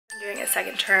Doing a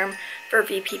second term for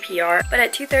VPPR, but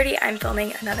at 2:30 I'm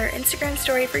filming another Instagram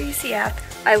story for UCF.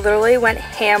 I literally went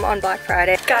ham on Black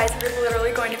Friday. Guys, we're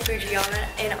literally going to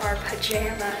Fujiyama in our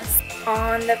pajamas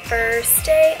on the first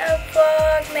day of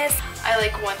Vlogmas. I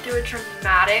like went through a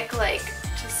dramatic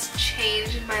just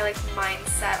change in my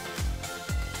mindset.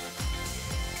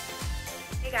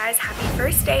 Hey guys, happy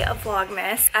first day of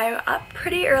Vlogmas. I'm up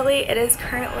pretty early. It is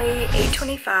currently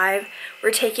 8:25.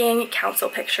 We're taking council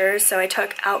pictures. So I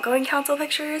took outgoing council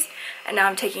pictures and now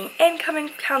I'm taking incoming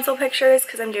council pictures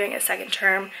because I'm doing a second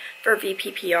term for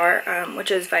VPPR,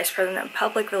 which is Vice President of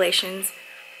Public Relations.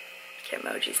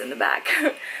 Emojis in the back.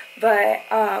 But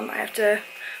I have to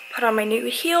put on my new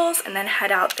heels and then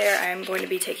head out there. I'm going to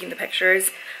be taking the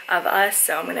pictures of us.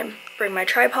 So I'm going to bring my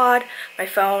tripod, my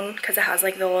phone, because it has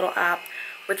like the little app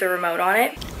with the remote on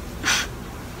it.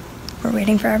 We're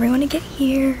waiting for everyone to get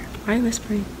here. Why are you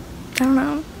whispering? I don't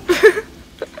know.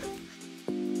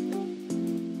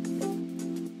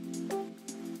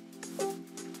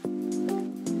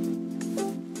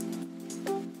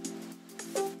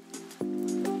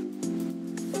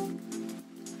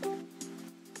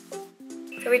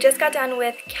 So we just got done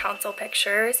with council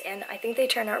pictures and I think they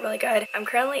turned out really good. I'm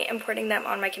currently importing them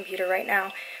on my computer right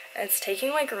now. It's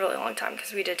taking like a really long time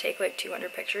because we did take like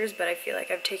 200 pictures, but I feel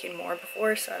like I've taken more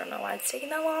before, so I don't know why it's taking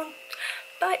that long.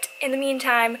 But in the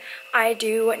meantime, I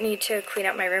do need to clean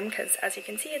up my room because as you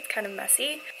can see, it's kind of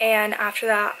messy. And after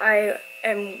that, I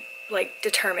am like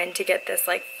determined to get this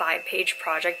like 5-page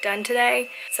project done today.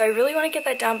 So I really want to get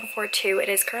that done before 2. It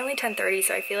is currently 10:30,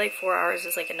 so I feel like 4 hours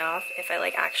is like enough if I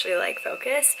like actually like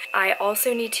focus. I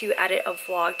also need to edit a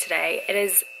vlog today. It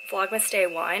is Vlogmas day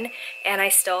 1 and I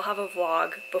still have a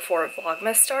vlog before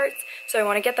Vlogmas starts. So I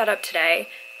want to get that up today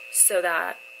so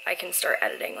that I can start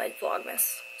editing like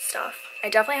Vlogmas stuff. I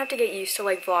definitely have to get used to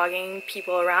like vlogging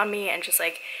people around me and just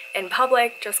like in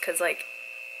public, just because like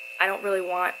I don't really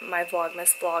want my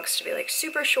Vlogmas vlogs to be like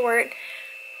super short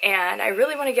and I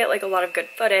really want to get like a lot of good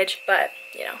footage, but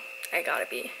you know, I gotta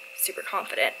be super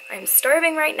confident. I'm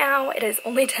starving right now. It is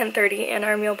only 10:30 and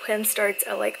our meal plan starts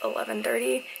at like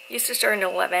 11:30. Used to start at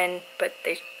 11, but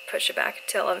they pushed it back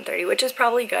to 11:30, which is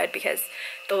probably good because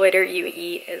the later you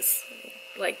eat is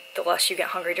like the less you get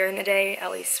hungry during the day, at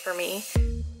least for me.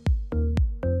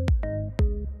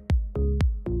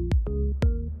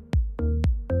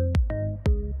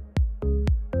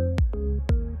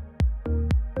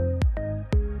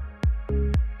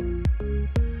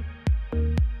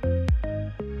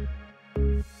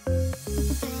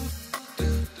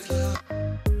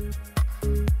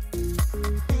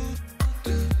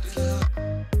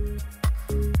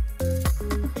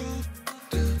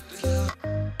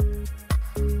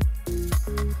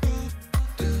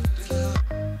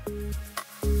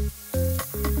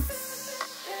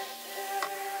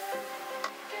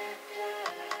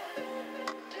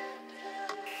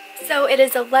 So it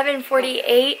is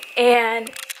 11:48 and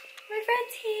my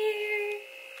friend's here.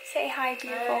 Say hi,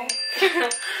 beautiful. Hi.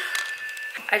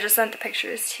 I just sent the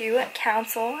pictures to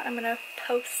council. I'm gonna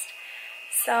post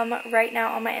some right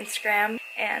now on my Instagram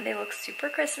and they look super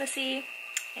Christmassy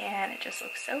and it just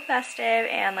looks so festive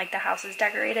and like the house is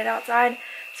decorated outside.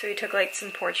 So we took like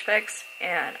some porch pics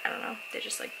and I don't know, they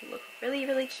just like look really,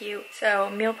 really cute. So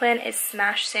meal plan is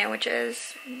smash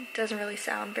sandwiches. Doesn't really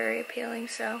sound very appealing,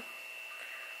 so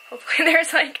hopefully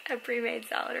there's like a pre-made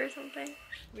salad or something.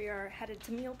 We are headed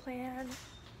to meal plan.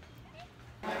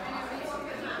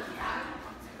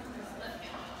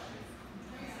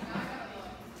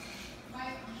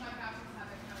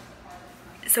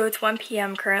 So it's 1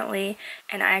 p.m. currently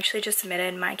and I actually just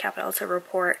submitted my Kappa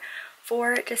report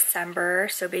for December.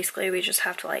 So basically we just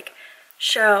have to like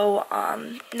show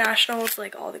nationals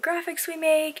like all the graphics we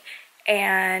make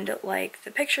and like the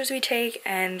pictures we take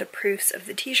and the proofs of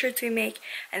the t-shirts we make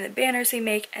and the banners we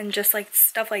make and just like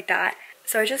stuff like that.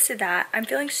 So I just did that. I'm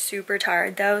feeling super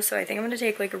tired though, so I think I'm gonna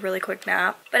take like a really quick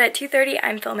nap. But at 2:30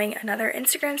 I'm filming another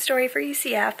Instagram story for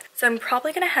UCF, so I'm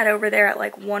probably gonna head over there at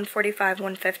like 1:45,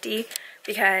 1:50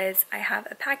 because I have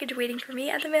a package waiting for me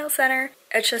at the mail center.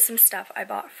 It's just some stuff I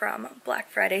bought from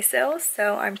Black Friday sales,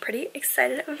 so I'm pretty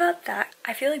excited about that.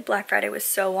 I feel like Black Friday was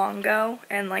so long ago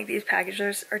and like these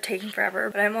packages are taking forever,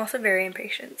 but I'm also very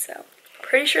impatient, so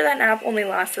pretty sure that nap only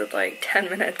lasted like 10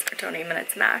 minutes or 20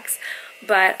 minutes max.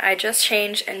 But I just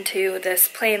changed into this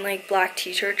plain like black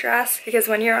t-shirt dress because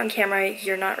when you're on camera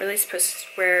you're not really supposed to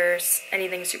wear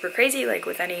anything super crazy, like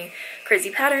with any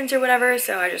crazy patterns or whatever,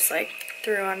 so I just like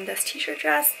threw on this t-shirt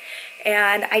dress.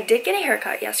 And I did get a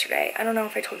haircut yesterday. I don't know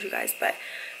if I told you guys, but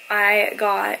I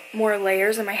got more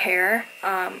layers in my hair.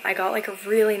 I got like a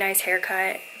really nice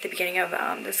haircut at the beginning of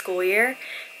the school year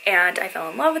and I fell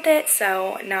in love with it.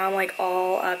 So now I'm like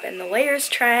all up in the layers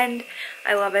trend.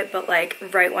 I love it, but like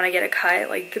right when I get a cut,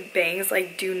 like the bangs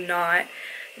like do not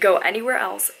go anywhere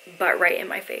else but right in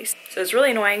my face. So it's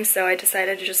really annoying, so I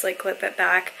decided to just like clip it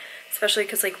back, especially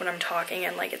because like when I'm talking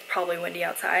and like it's probably windy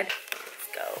outside. Let's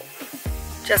go.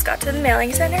 Just got to the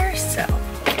mailing center, so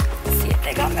let's see if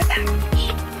they got my package.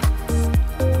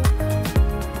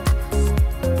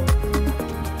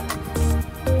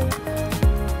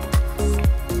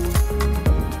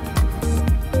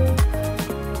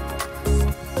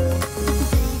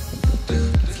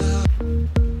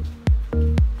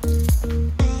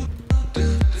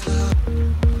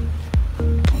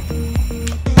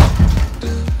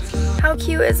 How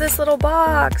cute is this little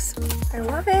box? I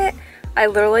love it. I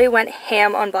literally went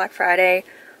ham on Black Friday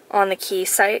on the key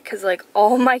site because like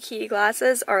all my key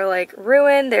glasses are like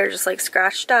ruined. They're just like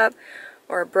scratched up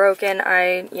or broken.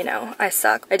 I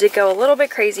suck. I did go a little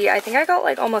bit crazy. I think I got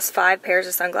like almost 5 pairs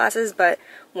of sunglasses, but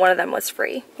one of them was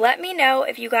free. Let me know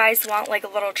if you guys want like a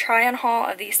little try on haul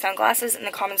of these sunglasses in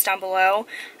the comments down below.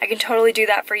 I can totally do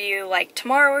that for you like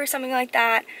tomorrow or something like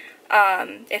that.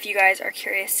 If you guys are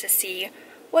curious to see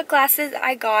what glasses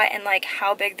I got and like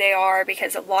how big they are,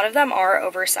 because a lot of them are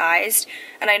oversized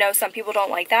and I know some people don't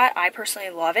like that. I personally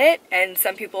love it, and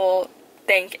some people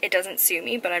think it doesn't suit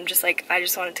me, but I'm just like, I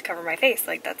just wanted to cover my face,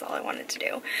 like that's all I wanted to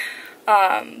do.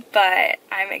 But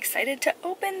I'm excited to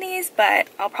open these, but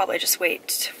I'll probably just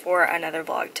wait for another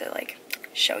vlog to like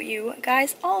show you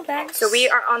guys all of them. So we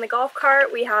are on the golf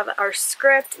cart, we have our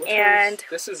script, and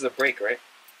this is the break, right?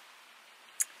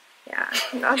 Yeah,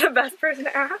 I'm not the best person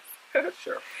to ask.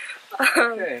 Sure.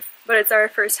 Okay. But it's our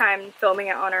first time filming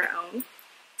it on our own,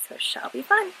 so it shall be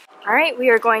fun. Alright, we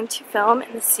are going to film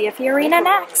in the CFE Arena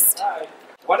next.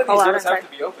 Why do these doors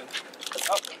have to be open?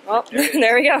 Oh, well,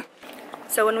 there we go.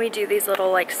 So when we do these little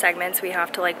like segments, we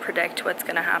have to like predict what's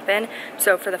gonna happen.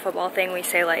 So for the football thing, we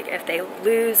say like if they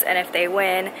lose and if they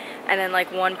win, and then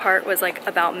like one part was like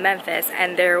about Memphis,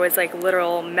 and there was like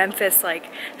literal Memphis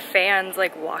like fans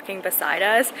like walking beside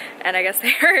us, and I guess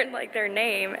they heard like their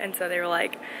name, and so they were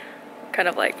like kind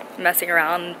of like messing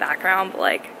around in the background, but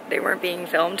like they weren't being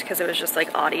filmed because it was just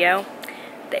like audio.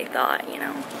 They thought, you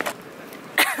know.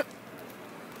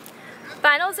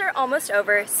 Finals are almost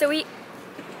over, so we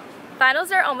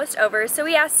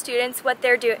asked students what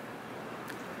they're doing.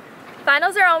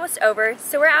 Finals are almost over,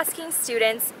 so we're asking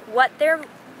students what they're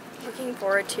looking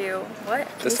forward to. What?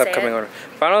 Can this you say upcoming it? winter.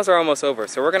 Finals are almost over,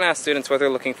 so we're gonna ask students what they're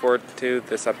looking forward to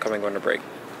this upcoming winter break.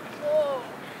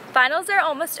 Finals are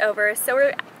almost over, so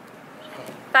we're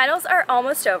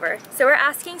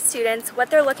asking students what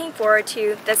they're looking forward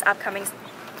to this upcoming.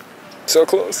 So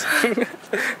close.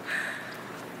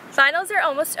 Finals are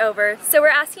almost over, so we're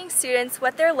asking students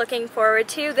what they're looking forward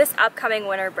to this upcoming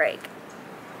winter break.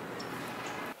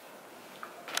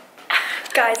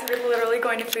 Guys, we're literally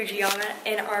going to Fujiyama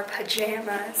in our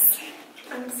pajamas.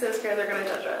 I'm so scared they're gonna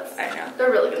judge us. I know. They're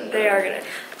really gonna. They are gonna.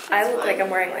 I look like I'm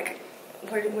wearing like,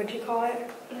 what would you call it?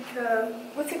 Like a,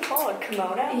 what's it called?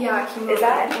 Kimono? yeah, kimono. Is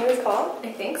that what it's called?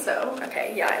 I think so.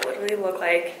 Okay, yeah, I literally look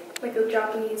like a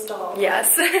Japanese doll.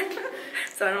 yes.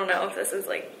 So I don't know if this is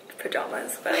like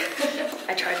pajamas, but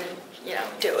I tried to, you know,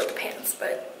 do it with the pants,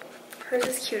 but hers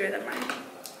is cuter than mine.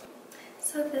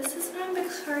 So this is from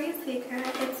Victoria's Secret.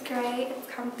 It's great, it's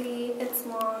comfy, it's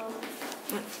long.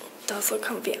 It does look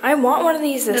comfy. I want one of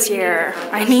these this year.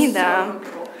 I need them.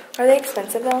 Are they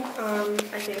expensive though?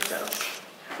 I think so.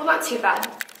 Well, not too bad.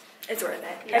 It's worth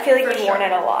it. Yeah, I feel like for you've worn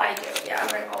it a lot. I do, yeah.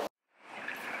 Right.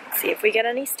 Let's see if we get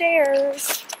any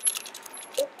stairs.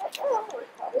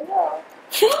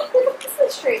 This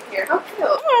is straight here. How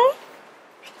cute.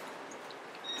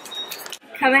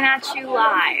 Coming at you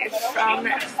live from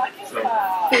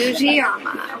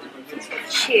Fujiyama.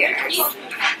 Cheers.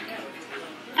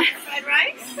 Fried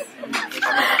rice?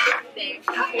 Thank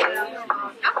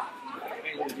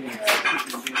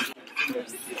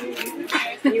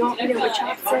you. You want me to eat with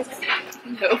chopsticks?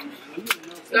 No.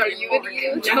 Are you gonna eat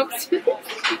it with chopsticks?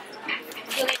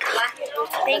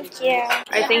 Thank you.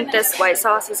 I think this white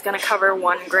sauce is gonna cover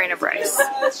 1 grain of rice.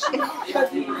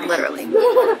 Literally.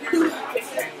 Oh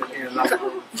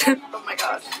my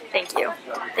gosh. Thank you.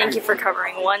 Thank you for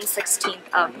covering 1/16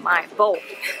 of my bowl.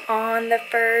 On the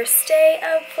first day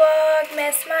of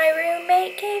Vlogmas, my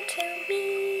roommate gave to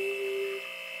me.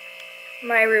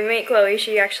 My roommate Chloe,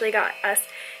 she actually got us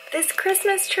this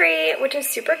Christmas tree, which is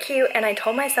super cute, and I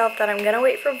told myself that I'm gonna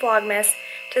wait for Vlogmas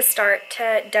to start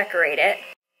to decorate it.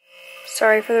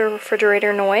 Sorry for the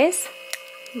refrigerator noise,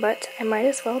 but I might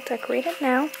as well decorate it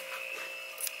now.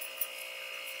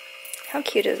 How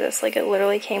cute is this? Like, it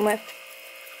literally came with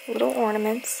little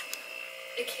ornaments.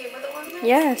 It came with the ornament?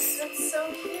 Yes. That's so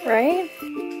cute. Right?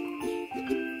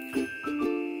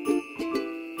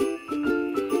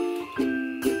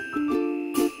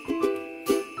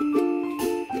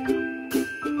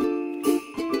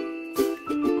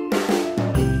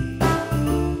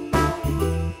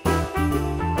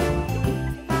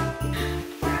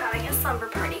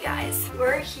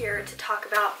 We're here to talk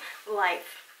about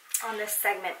life on this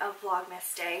segment of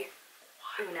Vlogmas Day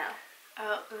Uno.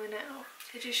 Oh, Uno.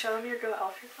 Did you show them your Go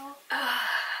Elf yourself?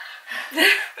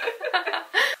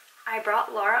 I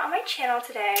brought Laura on my channel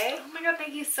today. Oh my god,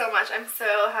 thank you so much. I'm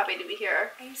so happy to be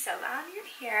here. I'm so glad you're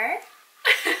here.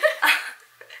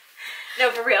 No,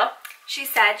 for real. She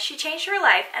said she changed her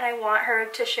life and I want her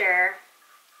to share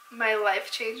my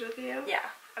life change with you? Yeah.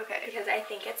 Okay. Because I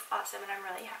think it's awesome and I'm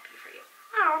really happy for you.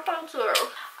 Oh, thank you.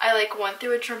 I like went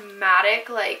through a dramatic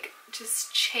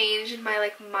just change in my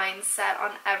mindset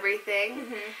on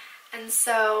everything. And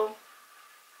so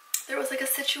there was a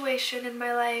situation in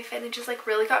my life and it just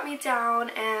really got me down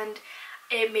and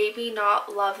it made me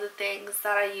not love the things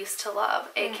that I used to love,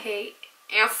 aka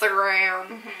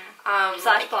Instagram.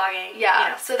 Slash blogging.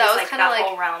 Yeah. So that was kind of that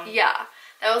whole realm. Yeah.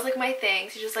 That was my thing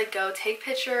to just go take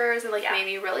pictures and made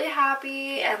me really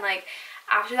happy and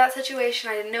after that situation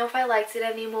I didn't know if I liked it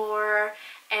anymore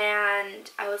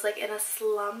and I was in a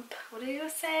slump. What did you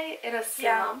say? In a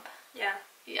slump? Yeah.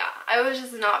 Yeah. I was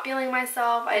just not feeling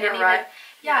myself. I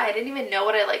didn't even know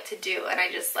what I liked to do and I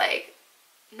just I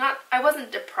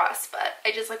wasn't depressed but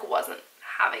I just wasn't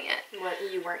having it. What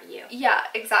you weren't you. Yeah,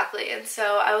 exactly. And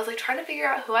so I was trying to figure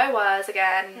out who I was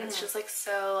again. It's just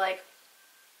so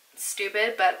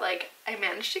stupid, but I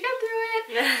managed to get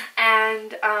through it.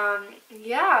 And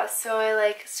yeah, so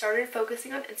I started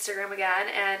focusing on Instagram again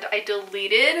and I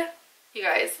deleted, you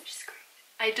guys,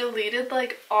 I deleted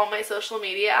all my social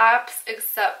media apps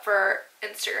except for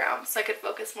Instagram so I could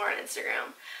focus more on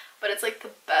Instagram. But it's the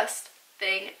best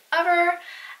thing ever.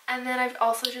 And then I've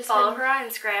also just follow her on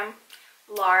Instagram,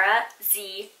 Laura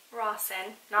Z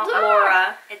Rawson, not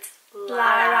Laura, it's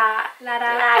Lara.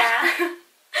 Lara.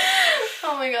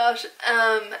 Oh my gosh.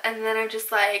 And then I've just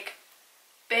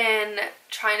been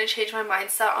trying to change my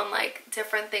mindset on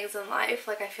different things in life.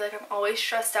 I feel I'm always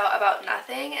stressed out about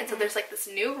nothing, and so there's this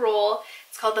new rule.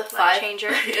 It's called the Life changer.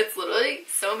 It's literally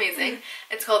so amazing.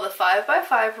 It's called the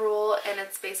 5x5 rule, and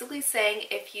it's basically saying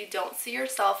if you don't see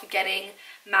yourself getting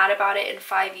mad about it in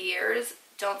 5 years,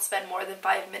 don't spend more than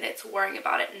 5 minutes worrying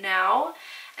about it now.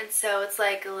 And so it's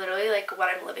literally what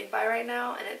I'm living by right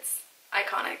now, and it's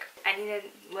iconic. I need to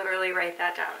literally write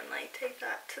that down and take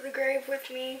that to the grave with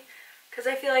me, because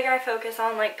I feel I focus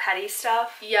on petty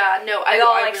stuff. Yeah, no, I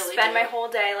really spend do. my whole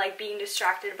day being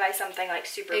distracted by something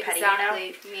super petty,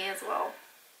 Exactly, me as well.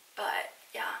 But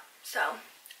yeah, so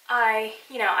I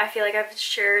feel I've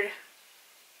shared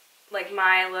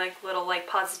my little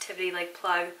positivity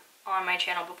plug on my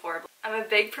channel before. I'm a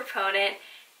big proponent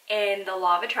in the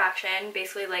law of attraction.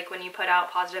 Basically when you put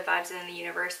out positive vibes into the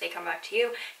universe, they come back to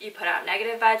you. You put out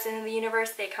negative vibes into the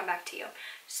universe, they come back to you.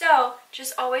 So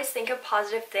just always think of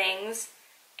positive things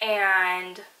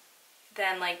and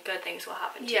then good things will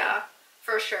happen to you. Yeah,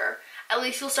 for sure. At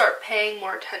least you'll start paying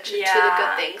more attention to the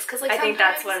good things, because I think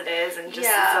that's what it is, and just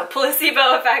as a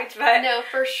placebo effect. But no,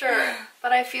 for sure.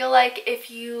 But I feel if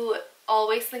you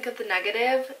always think of the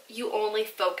negative, you only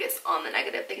focus on the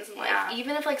negative things in life. Yeah.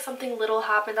 Even if something little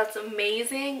happened that's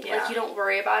amazing, you don't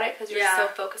worry about it because you're so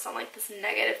focused on this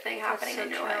negative thing happening in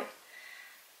your life.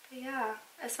 But yeah,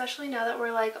 especially now that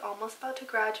we're almost about to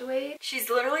graduate. She's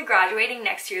literally graduating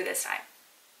next year this time.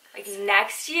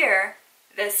 Next year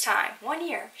this time. 1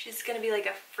 year. She's gonna be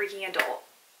a freaking adult.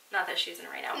 Not that she isn't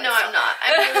right now. No, I'm not.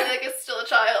 I'm really still a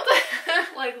child.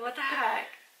 What the heck?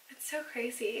 It's so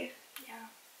crazy. Yeah.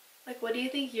 What do you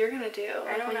think you're gonna do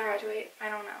when you graduate? I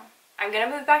don't know. I'm gonna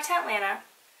move back to Atlanta.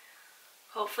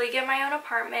 Hopefully get my own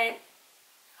apartment.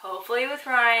 Hopefully with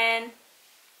Ryan.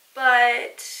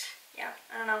 But yeah,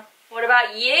 I don't know. What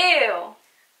about you?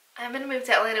 I'm gonna move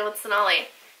to Atlanta with Sonali.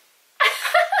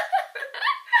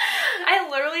 I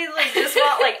literally just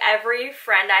want every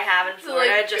friend I have in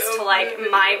Florida just to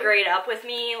migrate up with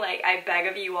me. I beg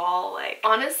of you all.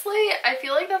 Honestly, I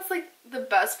feel that's the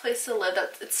best place to live.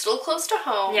 It's still close to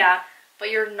home. Yeah. But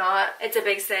you're not. It's a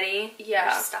big city.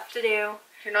 Yeah. There's stuff to do.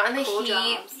 You're not in the cool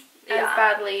heat jobs. as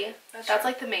badly. That's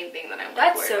true. the main thing that I'm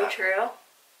That's worried so about. true.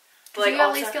 But you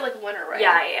at least get winter, right?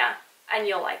 Yeah. And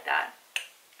you'll like that.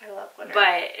 I love winter.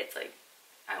 But it's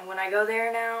when I go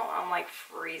there now, I'm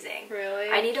freezing. Really?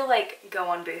 I need to go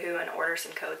on Boohoo and order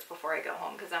some coats before I go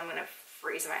home because I'm gonna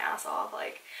freezing my ass off.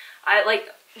 Like,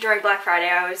 during Black Friday,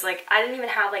 I was like, I didn't even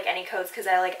have like any coats because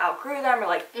I like outgrew them or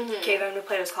like gave them to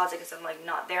Plato's Closet because I'm like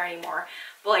not there anymore.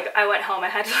 But like I went home, I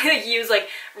had to like use like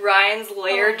Ryan's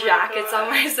layered jackets on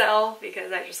myself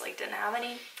because I just like didn't have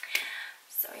any.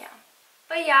 So yeah.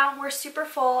 But yeah, we're super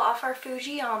full off our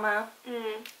Fujiyama.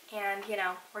 And you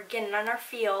know, we're getting on our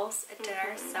feels at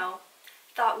dinner, so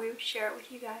thought we would share it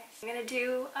with you guys. I'm gonna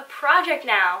do a project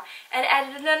now and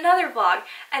edit another vlog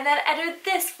and then edit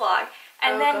this vlog.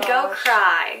 And then go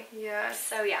cry. Yes.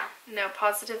 So yeah. No,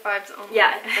 positive vibes only.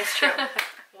 Yeah, that's true.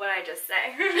 What'd I just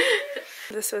say?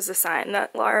 This was a sign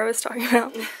that Laura was talking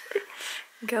about.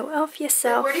 Go elf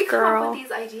yourself, Where do you girl. come up with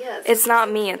these ideas? It's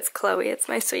not me, it's Chloe. It's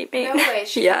my sweet mate. No way.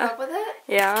 She came up with it?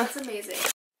 Yeah. That's amazing.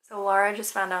 So Laura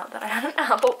just found out that I had an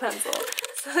Apple Pencil.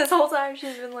 So this whole time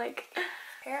she's been like,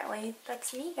 apparently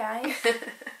that's me, guys.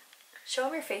 Show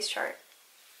them your face chart.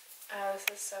 Oh, this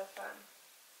is so fun.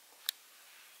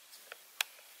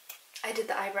 I did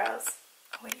the eyebrows.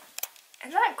 Oh wait,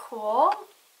 isn't that cool?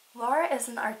 Laura is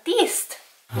an artiste.